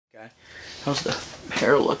Okay. How's the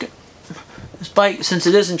hair looking? This bike, since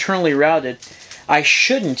it is internally routed, I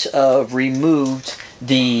shouldn't have removed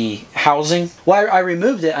the housing. Well, I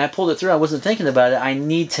removed it and I pulled it through. I wasn't thinking about it. I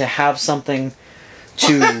need to have something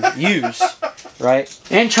to use, right?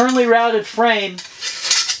 Internally routed frame.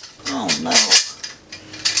 Oh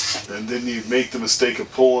no. And then you make the mistake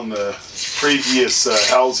of pulling the previous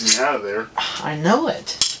housing out of there. I know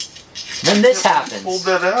it. Then this happens. Pulled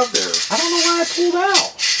that out there. I don't know why I pulled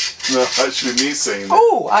out. No, that should be me saying that.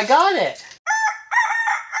 Oh, I got it.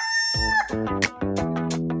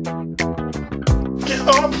 Get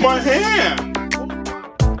off my hand!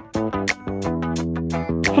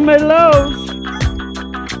 Tomatoes.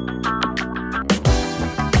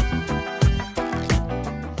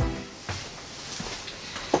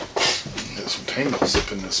 There's some tangles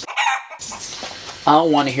up in this. I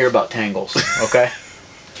don't want to hear about tangles, okay?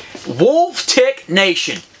 Wolf Tick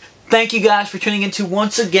Nation. Thank you guys for tuning into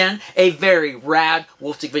once again a very rad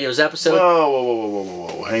Wolf Tick Videos episode.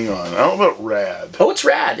 Whoa, hang on. I don't know about rad. Oh, it's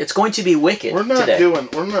rad. It's going to be wicked. We're not today.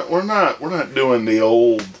 we're not doing the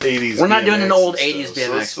old 80s. We're not BMX doing an old stuff. 80s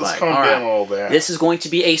BMX Let's bike. calm down all that. This is going to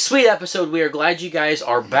be a sweet episode. We are glad you guys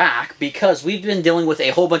are back because we've been dealing with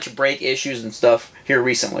a whole bunch of brake issues and stuff here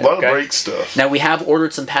recently. A lot of brake stuff. Now we have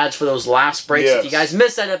ordered some pads for those last brakes. Yes. If you guys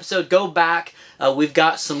missed that episode, go back. We've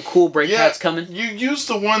got some cool brake pads coming. You used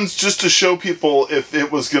the ones just to show people if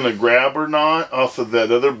it was going to grab or not off of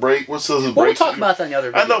that other brake. What's those brakes? We'll talk about that in the other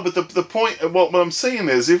video. I know, but the point, well, what I'm saying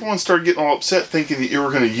is, everyone started getting all upset thinking that you were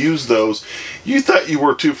going to use those. You thought you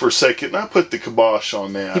were too for a second, and I put the kibosh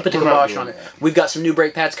on that. You put the kibosh on it. We've got some new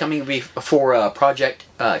brake pads coming for Project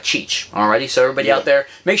Cheech. Alrighty, so everybody out there,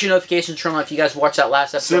 make sure notifications turn on if you guys watched that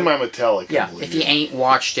last episode. Semi-metallic. Yeah, if you ain't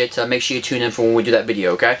watched it, make sure you tune in for when we do that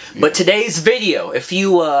video, okay? Yeah. But today's video, if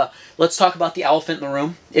you, let's talk about the elephant in the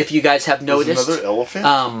room. If you guys have noticed. There's another elephant?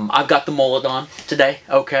 I've got the mullet on today,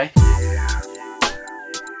 okay?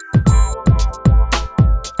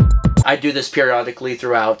 I do this periodically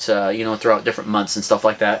throughout, throughout different months and stuff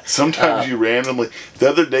like that. Sometimes you randomly... The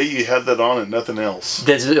other day you had that on and nothing else.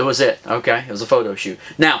 It was it, okay? It was a photo shoot.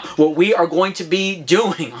 Now, what we are going to be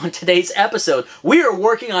doing on today's episode, we are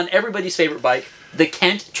working on everybody's favorite bike, the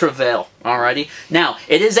Kent Trouvaille, alrighty? Now,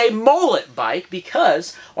 it is a mullet bike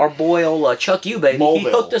because our boy old Chuck U, baby, he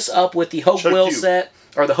hooked us up with the Hope wheel set.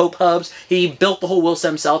 Or the Hope hubs. He built the whole wheel set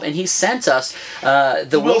himself, and he sent us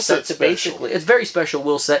the wheel set to basically. It's a very special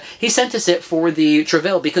wheel set. He sent us it for the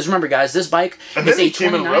Trouvaille because remember, guys, this bike is a 29er.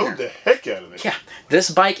 Came and rode the heck out of it. Yeah, this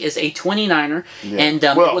bike is a 29er, and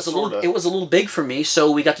it was a little big for me.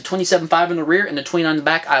 So we got the 27.5 in the rear and the 29 in the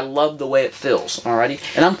back. I love the way it feels. Alrighty,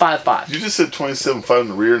 and I'm 5'5". You just said 27.5 in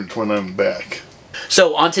the rear and 29 in the back.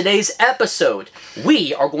 So on today's episode,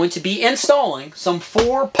 we are going to be installing some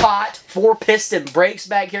 4-piston brakes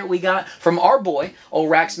back here we got from our boy,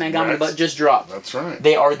 old Raxman got my butt just dropped. That's right.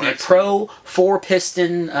 They are the Pro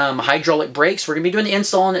 4-piston hydraulic brakes. We're going to be doing the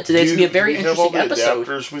install on it today. It's going to be a very interesting episode. Do we have all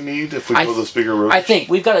the adapters we need if we go those bigger roads? I think.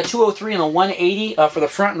 We've got a 203 and a 180 for the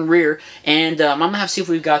front and rear, and I'm going to have to see if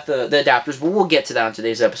we've got the adapters, but we'll get to that on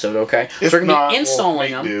today's episode, okay? So we're going to be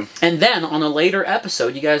installing them, and then on a later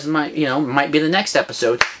episode, you guys might be the next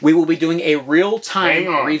episode, we will be doing a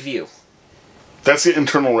real-time review. That's the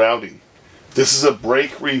internal routing. This is a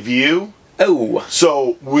brake review. Oh.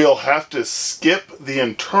 So we'll have to skip the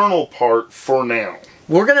internal part for now.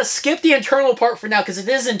 We're going to skip the internal part for now because it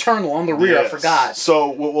is internal on the rear, I forgot. So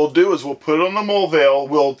what we'll do is we'll put it on the Mulvail,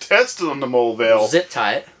 we'll test it on the Mulvail. Zip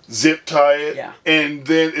tie it. Zip tie it, and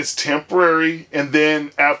then it's temporary, and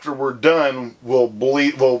then after we're done, we'll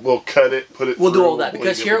cut it, put it We'll do all that,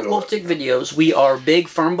 because here at Wolf Tick Videos, we are big,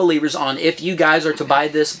 firm believers on if you guys are to buy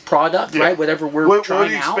this product, right, whatever we're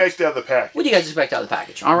trying out. What do you expect out of the package? What do you guys expect out of the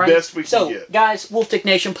package, all right? Best we can get. So, guys, Wolf Tick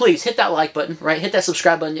Nation, please hit that like button, right? Hit that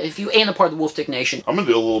subscribe button if you ain't a part of the Wolf Tick Nation. I'm going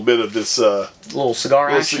to do a little bit of this... little cigar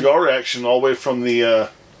action all the way from the...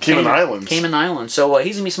 Cayman Islands. Cayman Islands. So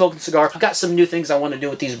he's going to be smoking a cigar. I've got some new things I want to do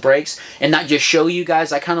with these brakes and not just show you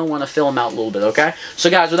guys. I kind of want to fill them out a little bit, okay? So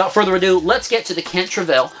guys, without further ado, let's get to the Kent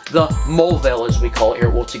Trouvaille, the Mulvail as we call it here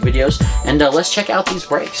at Wolf Tick Videos, and let's check out these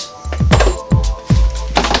brakes.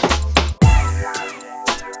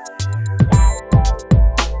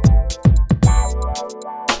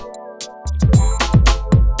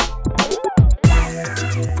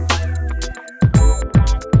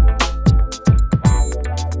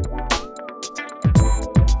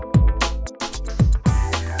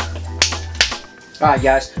 Alright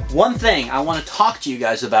guys, one thing I want to talk to you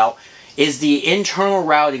guys about is the internal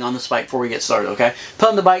routing on this bike before we get started, okay? Put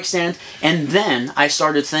on the bike stand, and then I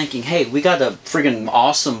started thinking, hey, we got a friggin'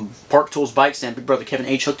 awesome Park Tools bike stand Big Brother Kevin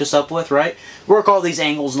H hooked us up with, right? Work all these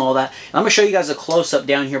angles and all that. And I'm going to show you guys a close-up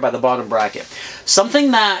down here by the bottom bracket.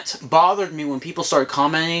 Something that bothered me when people started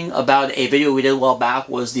commenting about a video we did a while back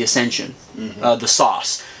was the Ascension, the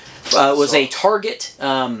sauce. Was a Target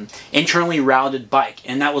internally routed bike,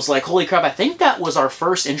 and that was like, holy crap, I think that was our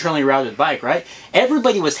first internally routed bike, right?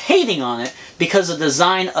 Everybody was hating on it because of the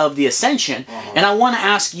design of the Ascension, and I want to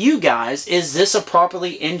ask you guys, is this a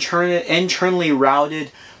properly internally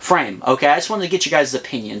routed frame? Okay, I just wanted to get you guys'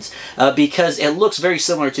 opinions because it looks very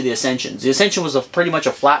similar to the Ascensions. The Ascension was pretty much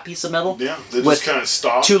a flat piece of metal. Yeah, they just kind of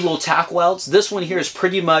stopped. 2 little tack welds. This one here is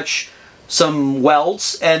pretty much some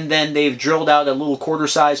welds, and then they've drilled out a little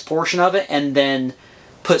quarter-sized portion of it, and then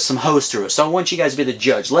put some hose through it. So I want you guys to be the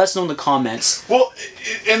judge. Let us know in the comments. Well,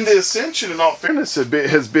 and the Ascension, in all fairness,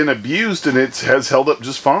 has been abused, and it has held up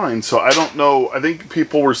just fine. So I don't know. I think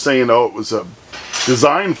people were saying, oh, it was a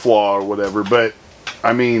design flaw or whatever. But,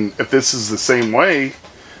 I mean, if this is the same way,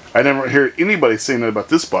 I never hear anybody saying that about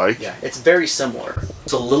this bike. Yeah, it's very similar.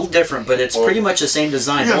 It's a little different, but it's pretty much the same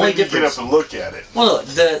design. Yeah, the only difference. Get up and look at it. Well, look,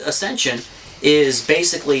 the Ascension is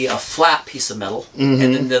basically a flat piece of metal, and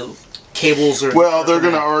then the cables are... Well, they're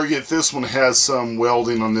going to argue that this one has some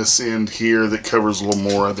welding on this end here that covers a little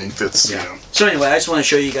more. I think that's... Yeah. So anyway, I just want to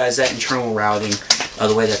show you guys that internal routing,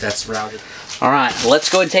 the way that that's routed. All right, let's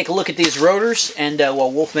go ahead and take a look at these rotors, and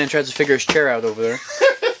while Wolfman tries to figure his chair out over there.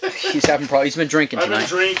 He's having problems. He's been drinking tonight. I've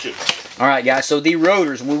been drinking. All right, guys. So the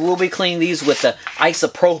rotors, we will be cleaning these with the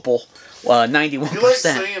isopropyl 91%. You like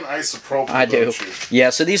saying isopropyl? I do. Don't you?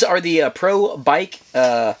 Yeah. So these are the Pro Bike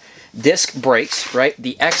disc brakes, right?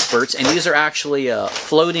 The Experts, and these are actually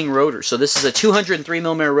floating rotors. So this is a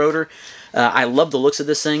 203mm rotor. I love the looks of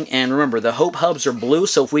this thing, and remember, the Hope hubs are blue,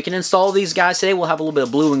 so if we can install these guys today, we'll have a little bit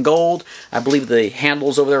of blue and gold. I believe the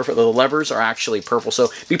handles over there for the levers are actually purple, so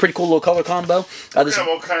be a pretty cool little color combo. We have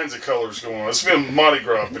all kinds of colors going on. It's been Mardi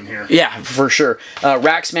Gras up in here. Yeah, for sure.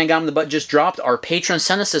 Raxman got him the butt just dropped. Our Patron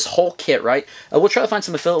sent us this whole kit, right? We'll try to find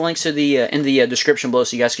some affiliate links to the in the description below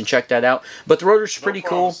so you guys can check that out. But the rotor's pretty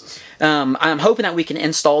cool. I'm hoping that we can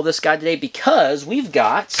install this guy today because we've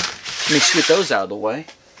got... Let me scoot those out of the way.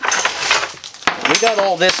 We got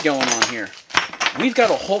all this going on here. We've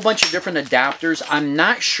got a whole bunch of different adapters. I'm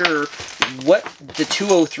not sure what the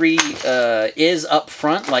 203 is up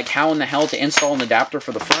front, like how in the hell to install an adapter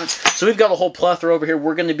for the front. So we've got a whole plethora over here.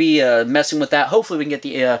 We're going to be messing with that. Hopefully we can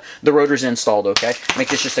get the rotors installed, okay? Make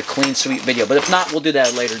this just a clean, sweet video. But if not, we'll do that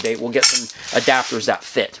at a later date. We'll get some adapters that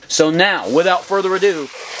fit. So now, without further ado,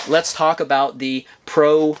 let's talk about the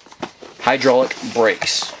Pro hydraulic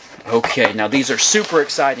brakes. Okay, now these are super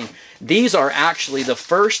exciting. These are actually the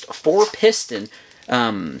first 4-piston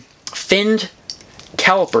finned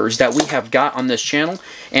calipers that we have got on this channel,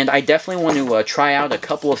 and I definitely want to try out a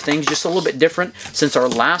couple of things just a little bit different since our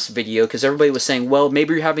last video, because everybody was saying, well,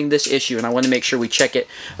 maybe you're having this issue, and I want to make sure we check it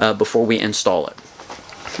before we install it.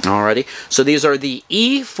 Alrighty, so these are the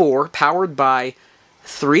E4 powered by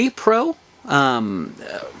 3 Pro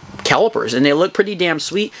calipers, and they look pretty damn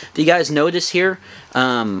sweet. If you guys notice here,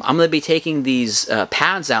 I'm going to be taking these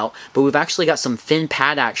pads out, but we've actually got some fin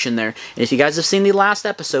pad action there. And if you guys have seen the last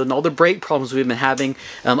episode and all the brake problems we've been having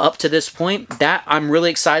up to this point, that I'm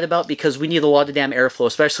really excited about because we need a lot of damn airflow,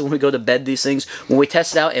 especially when we go to bed these things. When we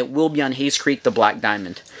test it out, it will be on Hayes Creek, the Black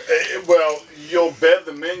Diamond. Well, you'll bet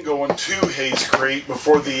the men going to Hayes Creek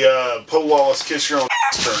before the Polaris Kiss Your Own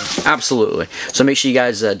turn. Absolutely. So make sure you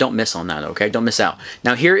guys don't miss on that, okay? Don't miss out.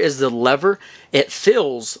 Now here is the lever. It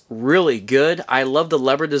feels really good. I love the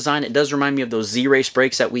lever design. It does remind me of those Z-Race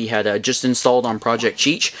brakes that we had just installed on Project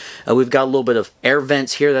Cheech. We've got a little bit of air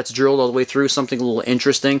vents here that's drilled all the way through, something a little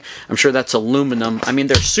interesting. I'm sure that's aluminum. I mean,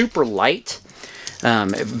 they're super light.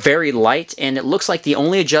 Very light, and it looks like the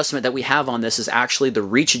only adjustment that we have on this is actually the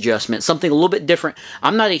reach adjustment, something a little bit different.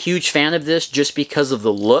 I'm not a huge fan of this just because of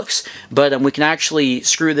the looks, but we can actually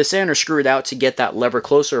screw this in or screw it out to get that lever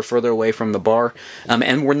closer or further away from the bar,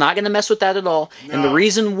 and we're not going to mess with that at all. No. And the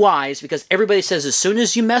reason why is because everybody says as soon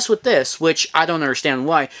as you mess with this, which I don't understand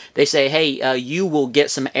why, they say, hey, you will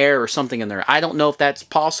get some air or something in there. I don't know if that's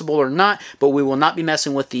possible or not, but we will not be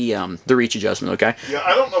messing with the reach adjustment, okay? Yeah,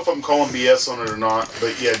 I don't know if I'm calling BS on it or not. not,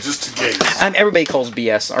 but yeah, just in case. Everybody calls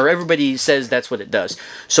BS, or everybody says that's what it does.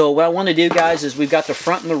 So what I want to do, guys, is we've got the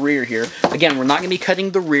front and the rear here. Again, we're not going to be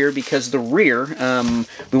cutting the rear because the rear,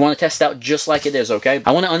 we want to test out just like it is, okay?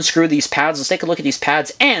 I want to unscrew these pads. Let's take a look at these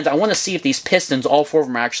pads, and I want to see if these pistons, all four of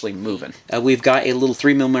them, are actually moving. We've got a little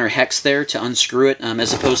 3mm hex there to unscrew it,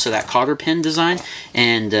 as opposed to that cotter pin design,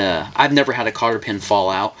 and I've never had a cotter pin fall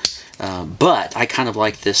out. But I kind of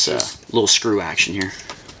like this little screw action here.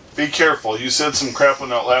 Be careful. You said some crap on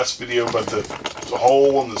that last video about the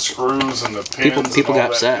hole and the screws and the pins. People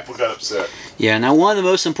got upset. People got upset. Yeah, now one of the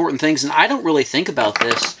most important things, and I don't really think about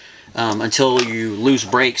this until you lose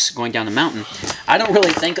brakes going down the mountain, I don't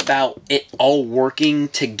really think about it all working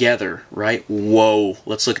together, right? Whoa.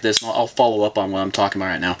 Let's look at this. I'll follow up on what I'm talking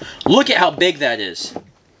about right now. Look at how big that is.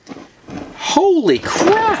 Holy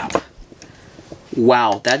crap.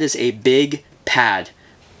 Wow, that is a big pad.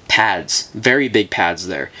 Pads. Very big pads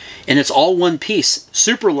there. And it's all one piece.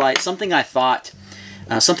 Super light. Something I thought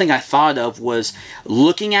of was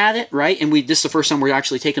looking at it, right? And this is the first time we're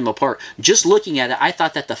actually taking them apart. Just looking at it, I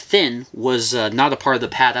thought that the fin was not a part of the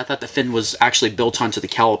pad. I thought the fin was actually built onto the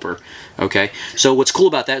caliper. Okay? So what's cool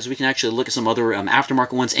about that is we can actually look at some other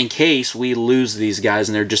aftermarket ones in case we lose these guys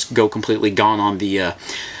and they're just go completely gone on the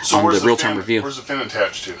real-time review. Where's the fin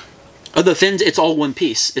attached to? Oh, the fins, it's all one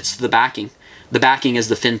piece. It's the backing. The backing is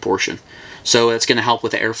the fin portion. So it's going to help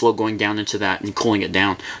with the airflow going down into that and cooling it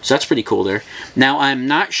down. So that's pretty cool there. Now, I'm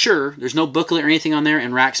not sure. There's no booklet or anything on there,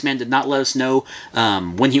 and Raxman did not let us know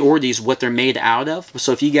when he ordered these what they're made out of.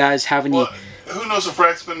 So if you guys have any... Well, who knows if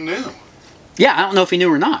Raxman knew? Yeah, I don't know if he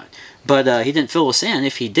knew or not. But he didn't fill us in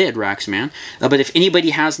if he did, Raxman. But if anybody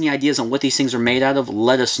has any ideas on what these things are made out of,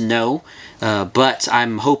 let us know. But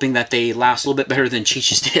I'm hoping that they last a little bit better than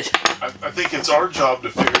Chi-Chi's did. I think it's our job to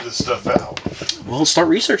figure this stuff out. Well, start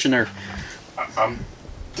researching there. I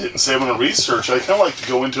didn't say I'm going to research. I kind of like to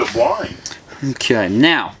go into it blind. Okay,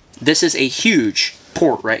 now, this is a huge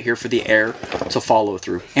port right here for the air to follow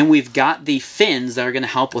through. And we've got the fins that are going to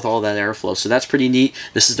help with all that airflow. So that's pretty neat.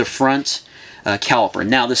 This is the front caliper.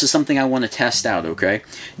 Now, this is something I want to test out, okay?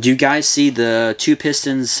 Do you guys see the two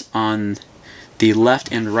pistons on the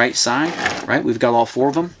left and right side? Right? We've got all four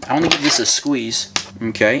of them. I want to give this a squeeze,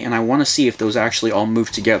 okay? And I want to see if those actually all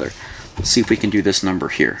move together. Let's see if we can do this number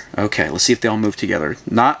here. Okay, let's see if they all move together.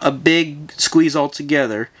 Not a big squeeze all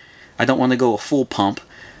together. I don't want to go a full pump,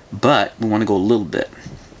 but we want to go a little bit.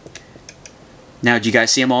 Now, do you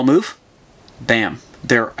guys see them all move? Bam.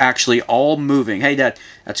 They're actually all moving. Hey, Dad,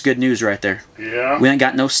 that's good news right there. Yeah. We ain't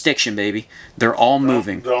got no stiction, baby. They're all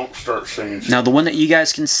moving. Don't start saying shit. Now, the one that you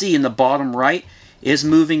guys can see in the bottom right is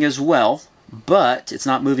moving as well, but it's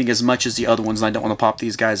not moving as much as the other ones, and I don't want to pop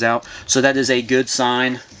these guys out. So that is a good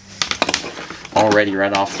sign already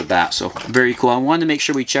right off the bat. So very cool. I wanted to make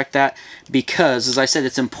sure we check that because, as I said,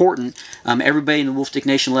 it's important. Everybody in the Wolf Dick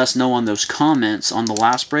Nation let us know on those comments on the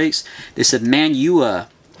last brakes. They said, man, you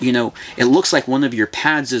know, it looks like one of your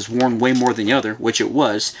pads is worn way more than the other, which it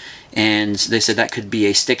was, and they said that could be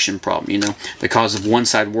a stiction problem, you know, the cause of one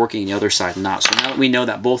side working and the other side not. So now that we know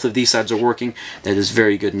that both of these sides are working, that is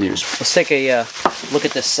very good news. Let's take a look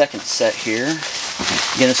at this second set here.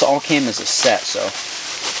 Again, this all came as a set, so.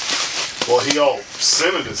 Well, he all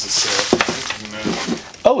sent it as a set. You know.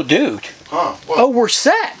 Oh, dude. Huh? What? Oh, we're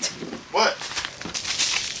set. What?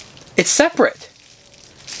 It's separate.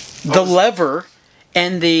 The lever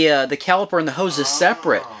and the caliper and the hose is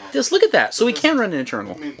separate. Just look at that. So we can run an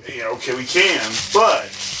internal. I mean, yeah, okay, we can, but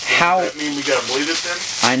how? Does that mean we gotta bleed it then?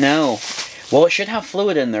 I know. Well, it should have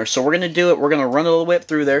fluid in there, so we're going to do it. We're going to run it all the way up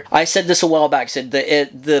through there. I said this a while back. I said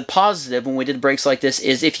the positive when we did brakes like this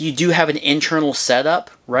is if you do have an internal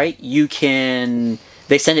setup, right, you can...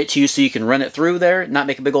 They send it to you so you can run it through there, not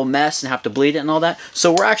make a big old mess and have to bleed it and all that.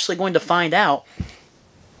 So we're actually going to find out,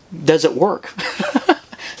 does it work?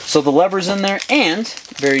 So the lever's in there, and,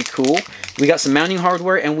 very cool, we got some mounting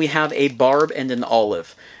hardware, and we have a barb and an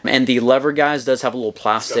olive. And the lever, guys, does have a little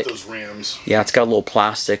plastic. It's got those rims. Yeah, it's got a little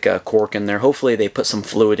plastic cork in there. Hopefully they put some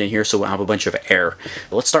fluid in here so we'll have a bunch of air.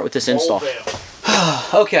 Let's start with this install.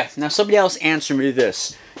 Okay, now somebody else answer me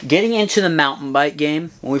this. Getting into the mountain bike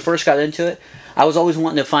game, when we first got into it, I was always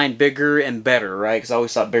wanting to find bigger and better, right? Because I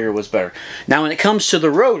always thought bigger was better. Now, when it comes to the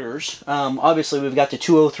rotors, obviously we've got the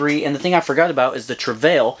 203, and the thing I forgot about is the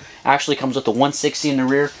Trouvaille actually comes with the 160 in the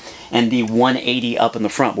rear and the 180 up in the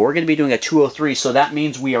front. But we're going to be doing a 203, so that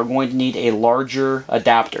means we are going to need a larger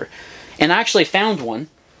adapter. And I actually found one.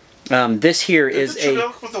 This here is a... Did the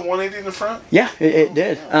Trouvaille with the 180 in the front? Yeah, it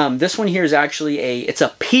did. Yeah. This one here is actually it's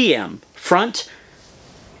a PM, front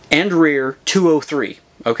and rear 203.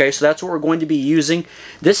 Okay, so that's what we're going to be using.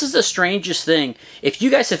 This is the strangest thing. If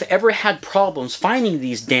you guys have ever had problems finding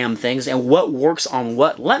these damn things and what works on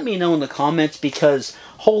what, let me know in the comments, because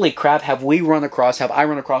holy crap, have I run across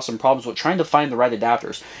some problems with trying to find the right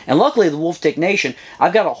adapters. And luckily, the Wolftick Nation,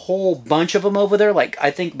 I've got a whole bunch of them over there, like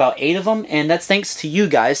I think about 8 of them, and that's thanks to you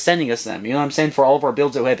guys sending us them. You know what I'm saying? For all of our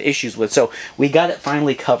builds that we have issues with. So we got it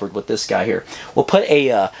finally covered with this guy here. We'll put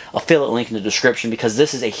a affiliate link in the description because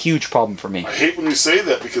this is a huge problem for me. I hate when you say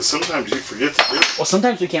that because sometimes you forget to do it. Well,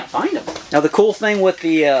 sometimes we can't find them. Now, the cool thing with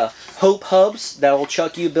the Hope hubs that old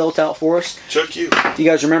Chuck U built out for us. Chuck U. If you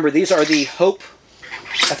guys remember, these are the Hope.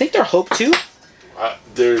 I think they're Hope 2.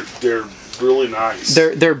 They're really nice.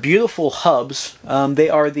 They're beautiful hubs. They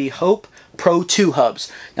are the Hope Pro 2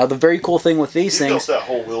 hubs. Now, the very cool thing with these things... He built that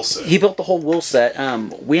whole wheel set. He built the whole wheel set.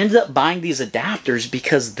 We ended up buying these adapters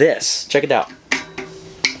because this. Check it out.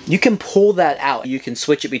 You can pull that out. You can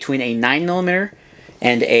switch it between a 9mm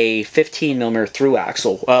and a 15mm through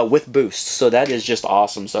axle with boost. So that is just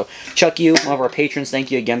awesome. So Chuck U, one of our patrons,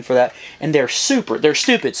 thank you again for that. And they're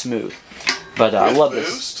stupid smooth. But I love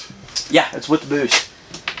boost? This. Yeah, it's with the boost.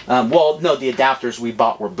 Well, no, the adapters we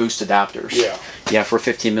bought were boost adapters. Yeah. Yeah, for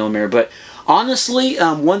 15mm. But honestly,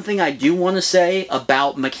 one thing I do want to say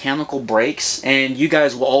about mechanical brakes, and you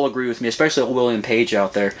guys will all agree with me, especially William Page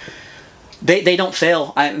out there, they don't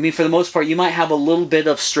fail. I mean, for the most part, you might have a little bit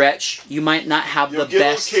of stretch. You might not have the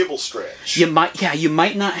best cable stretch. You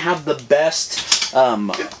might not have the best.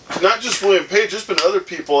 Not just William Page. There's been other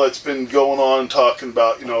people that's been going on talking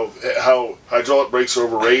about, you know, how hydraulic brakes are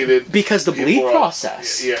overrated because the bleed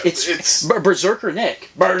process. Yeah, it's Berserker Nick.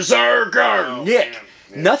 Berserker Nick. Man.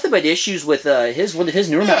 Nothing but issues with his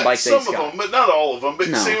newer map bikes. Some of them, but not all of them.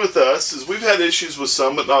 But same with us, is we've had issues with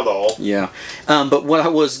some, but not all. Yeah. But what I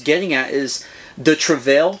was getting at is the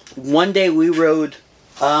Trouvaille. One day we rode,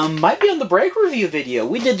 might be on the brake review video.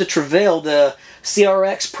 We did the Trouvaille, the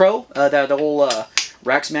CRX Pro, that old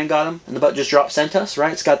Raxman got him, and the butt just dropped sent us,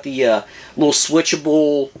 right? It's got the little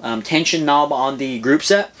switchable tension knob on the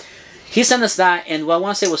Groupset. He sent us that, and what I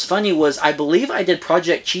want to say was funny was, I believe I did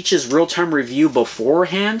Project Cheech's real-time review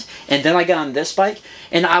beforehand, and then I got on this bike,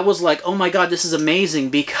 and I was like, oh my god, this is amazing,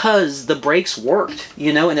 because the brakes worked,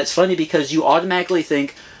 you know, and it's funny because you automatically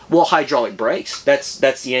think, well, hydraulic brakes, that's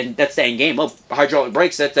the end game. Oh, hydraulic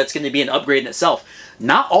brakes, that's going to be an upgrade in itself.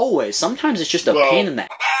 Not always. Sometimes it's just a pain in the...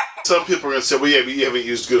 Some people are going to say, well, yeah, but you haven't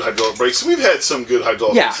used good hydraulic brakes. We've had some good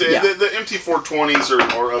hydraulic brakes. The MT420s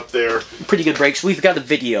are up there. Pretty good brakes. We've got a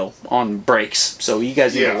video on brakes, so you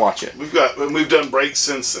guys need to watch it. We've done brakes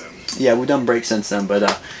since then. Yeah, we've done brakes since then.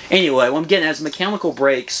 But anyway, what I'm getting at is mechanical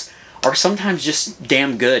brakes are sometimes just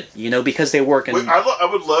damn good, you know, because they work. And I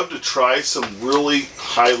would love to try some really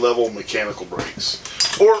high-level mechanical brakes.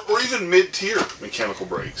 Or even mid-tier mechanical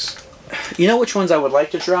brakes. You know which ones I would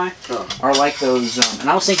like to try? Are like those, and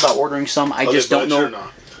I was thinking about ordering some. I just don't know.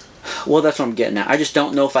 Well, that's what I'm getting at. I just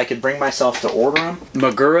don't know if I could bring myself to order them.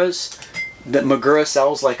 Magura's, that Magura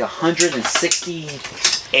sells like $168,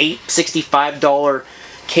 $65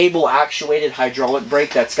 cable actuated hydraulic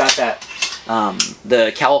brake that's got that,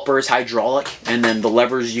 the calipers hydraulic, and then the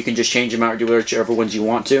levers you can just change them out or do whichever ones you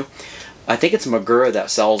want to. I think it's Magura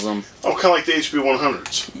that sells them. Oh, kind of like the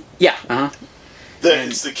HB100s. Yeah,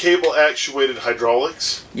 It's the cable actuated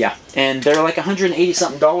hydraulics. Yeah, and they're like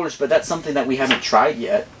 $180-something, but that's something that we haven't tried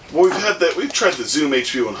yet. Well, we've tried the Zoom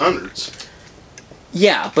HB100s.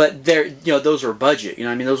 Yeah, but they're, you know, those are budget. You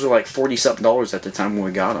know, I mean, those were like $40-something at the time when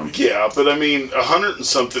we got them. Yeah, but I mean, $100 and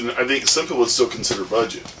something. I think some people would still consider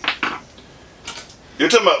budget. You're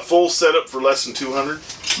talking about full setup for less than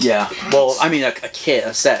 $200? Yeah. Well, I mean, a kit,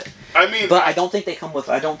 a set. I mean, but I don't think they come with.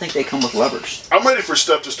 I don't think they come with levers. I'm ready for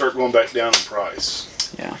stuff to start going back down in price.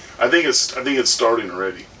 Yeah. I think it's starting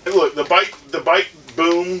already. Hey, look, the bike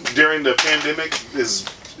boom during the pandemic has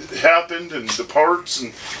happened, and the parts,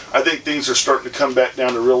 and I think things are starting to come back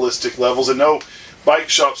down to realistic levels. And no, bike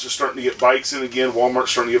shops are starting to get bikes in again.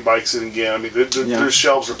 Walmart's starting to get bikes in again. I mean, their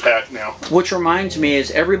shelves are packed now. Which reminds me is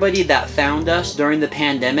everybody that found us during the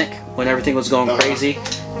pandemic when everything was going crazy.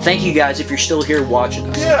 Thank you guys if you're still here watching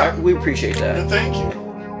us. Yeah. We appreciate that. Yeah, thank you.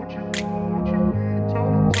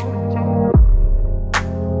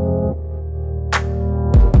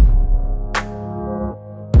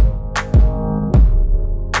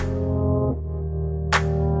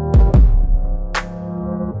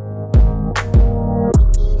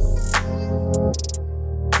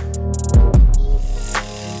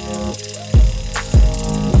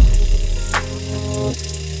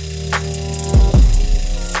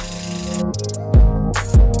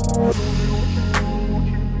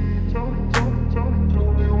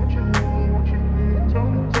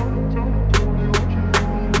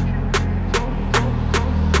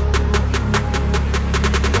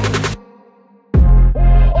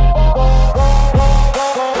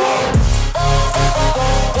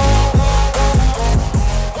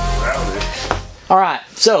 Alright,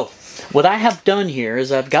 so what I have done here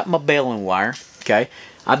is I've got my baling wire, okay?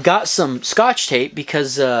 I've got some Scotch tape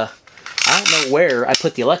because I don't know where I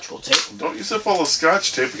put the electrical tape. Don't use up all the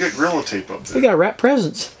Scotch tape. We got Gorilla Tape up there. We got wrap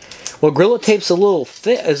presents. Well, Gorilla Tape's a little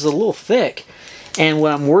thick. And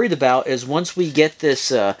what I'm worried about is once we get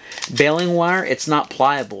this baling wire, it's not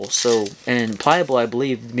pliable. So, and pliable, I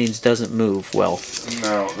believe, means doesn't move well.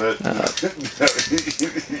 No,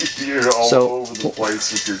 you're all over the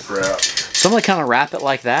place with your crap. So I'm going to kind of wrap it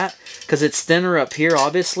like that because it's thinner up here,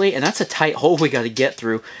 obviously, and that's a tight hole we got to get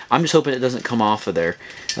through. I'm just hoping it doesn't come off of there.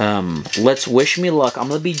 Let's wish me luck. I'm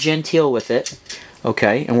going to be genteel with it.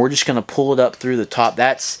 Okay, and we're just going to pull it up through the top.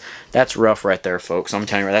 That's rough right there, folks. I'm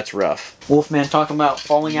telling you, that's rough. Wolfman talking about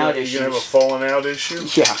falling out issues. You gonna have a falling out issue?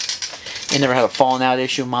 Yeah. I never had a falling out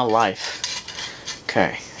issue in my life.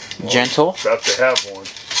 Okay. Well, gentle. About to have one.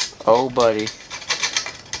 Oh, buddy.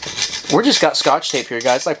 We're just got Scotch tape here,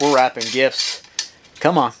 guys. Like we're wrapping gifts.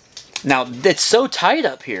 Come on. Now, it's so tight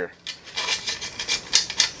up here.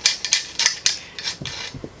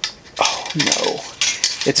 Oh, no.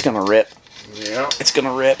 It's going to rip. Yeah. It's going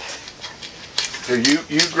to rip. Here,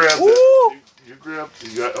 you grab that. You grab.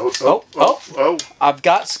 You got. Oh. I've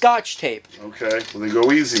got Scotch tape. Okay. Well, then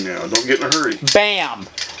go easy now. Don't get in a hurry. Bam!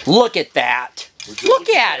 Look at that. Look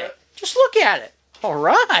at it. Just look at it. All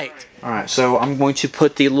right. All right. So I'm going to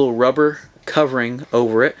put the little rubber covering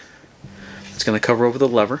over it. It's going to cover over the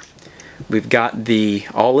lever. We've got the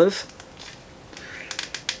olive.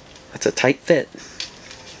 That's a tight fit.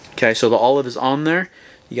 Okay. So the olive is on there.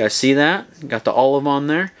 You guys see that? Got the olive on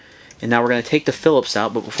there. And now we're going to take the Phillips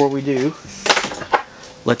out, but before we do,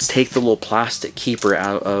 let's take the little plastic keeper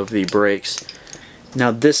out of the brakes. Now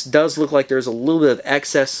this does look like there's a little bit of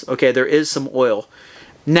excess. Okay, there is some oil.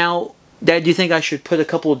 Now, Dad, do you think I should put a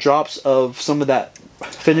couple of drops of some of that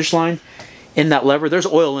finish line in that lever? There's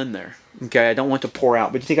oil in there. Okay, I don't want to pour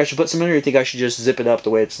out, but do you think I should put some in, or do you think I should just zip it up the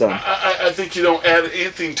way it's done? I think you don't add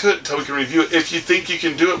anything to it until we can review it. If you think you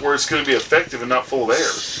can do it where it's going to be effective and not full of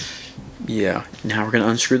air. Yeah, now we're going to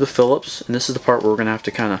unscrew the Phillips, and this is the part where we're going to have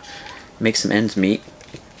to kind of make some ends meet.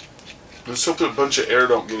 Let's hope that a bunch of air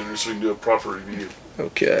don't get in there so we can do a proper review.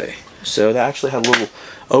 Okay, so that actually had a little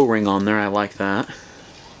O-ring on there. I like that.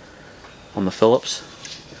 On the Phillips.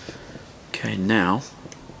 Okay, now,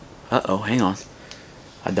 uh-oh, hang on.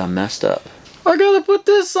 I done messed up. I got to put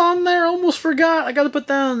this on there. Almost forgot. I got to put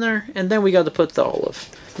that on there, and then we got to put the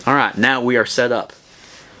olive. All right, now we are set up.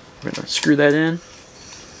 We're going to screw that in.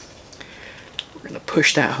 We're going to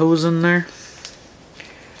push that hose in there.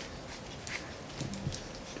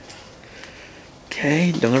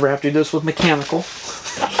 Okay, don't ever have to do this with mechanical.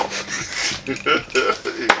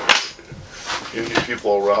 You need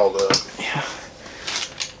people all riled up. Yeah.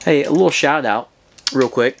 Hey, a little shout out, real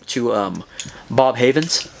quick, to Bob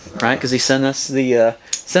Havens, right? Because he sent us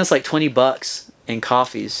like $20 in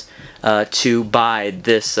coffees to buy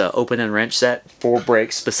this open end wrench set for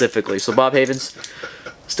brakes specifically. So Bob Havens,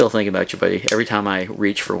 still thinking about you, buddy. Every time I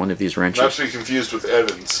reach for one of these wrenches. Not to be confused with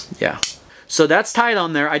Evans. Yeah. So that's tight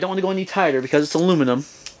on there. I don't want to go any tighter because it's aluminum.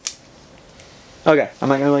 Okay, I'm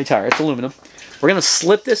not going to go any tighter. It's aluminum. We're going to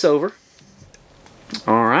slip this over.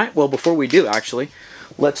 Alright, well before we do actually,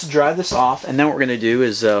 let's dry this off, and then what we're going to do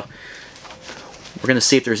is we're going to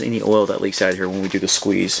see if there's any oil that leaks out of here when we do the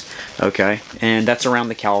squeeze. Okay, and that's around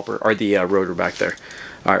the caliper, or the rotor back there.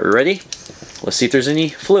 Alright, we ready? Let's see if there's any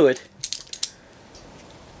fluid.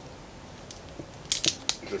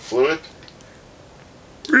 Is it fluid?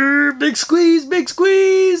 Big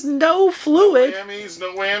squeeze, no fluid. No whammies,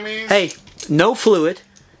 no whammies. Hey, no fluid.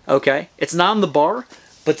 Okay, it's not on the bar,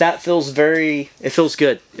 but that feels it feels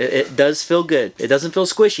good. It does feel good. It doesn't feel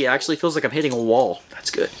squishy. It actually feels like I'm hitting a wall. That's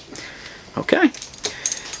good. Okay.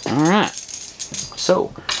 Alright.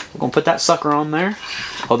 So, we're going to put that sucker on there.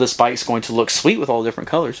 Oh, this bike's going to look sweet with all different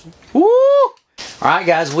colors. Woo! Alright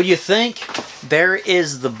guys, what do you think? There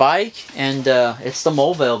is the bike, and it's the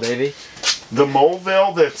Mulvale, baby. The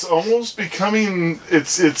Mulvale that's almost becoming,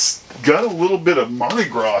 it's got a little bit of Mardi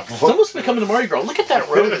Gras. It's almost becoming a Mardi Gras. Look at that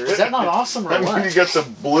rotor. Is that not awesome or what? You got the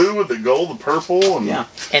blue with the gold, the purple. And yeah.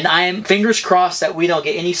 And I am fingers crossed that we don't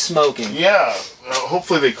get any smoking. Yeah.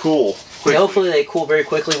 Hopefully they cool quickly. Hopefully they cool very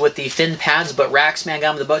quickly with the fin pads, but Raxman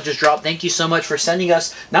got them, the butt just dropped. Thank you so much for sending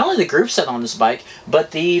us not only the group set on this bike,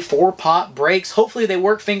 but the 4-pot brakes. Hopefully they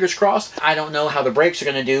work, fingers crossed. I don't know how the brakes are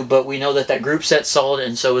going to do, but we know that that group set's solid,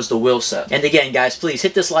 and so is the wheel set. And again, guys, please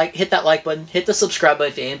hit that like button, hit the subscribe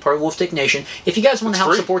button if you ain't part of Wolftick Nation. If you guys want to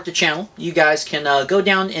help support the channel, you guys can go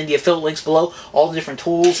down in the affiliate links below, all the different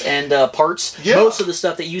tools and parts. Yeah. Most of the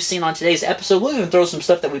stuff that you've seen on today's episode, we'll even throw some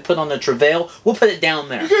stuff that we put on the Trouvaille. We'll put it down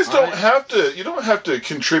there. You guys don't have have to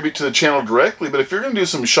contribute to the channel directly, but if you're going to do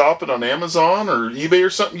some shopping on Amazon or eBay or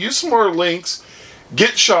something, use some more links.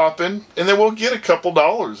 Get shopping, and then we'll get a couple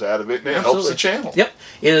dollars out of it, and it helps the channel. Yep.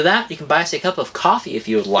 Either that, you can buy us a cup of coffee if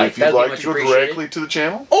you would like. If you'd like to go directly to the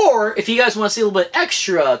channel. Or if you guys want to see a little bit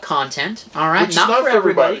extra content, all right? Which not for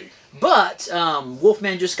everybody. But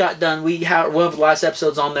Wolfman just got done. One of the last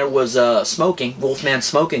episodes on there was smoking. Wolfman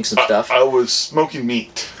smoking some stuff. I was smoking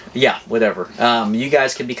meat. Yeah, whatever. You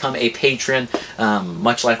guys can become a patron,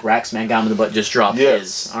 much like Raxman got him in the butt, just dropped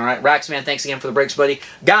his. All right, Raxman, thanks again for the breaks, buddy.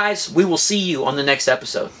 Guys, we will see you on the next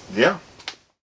episode. Yeah.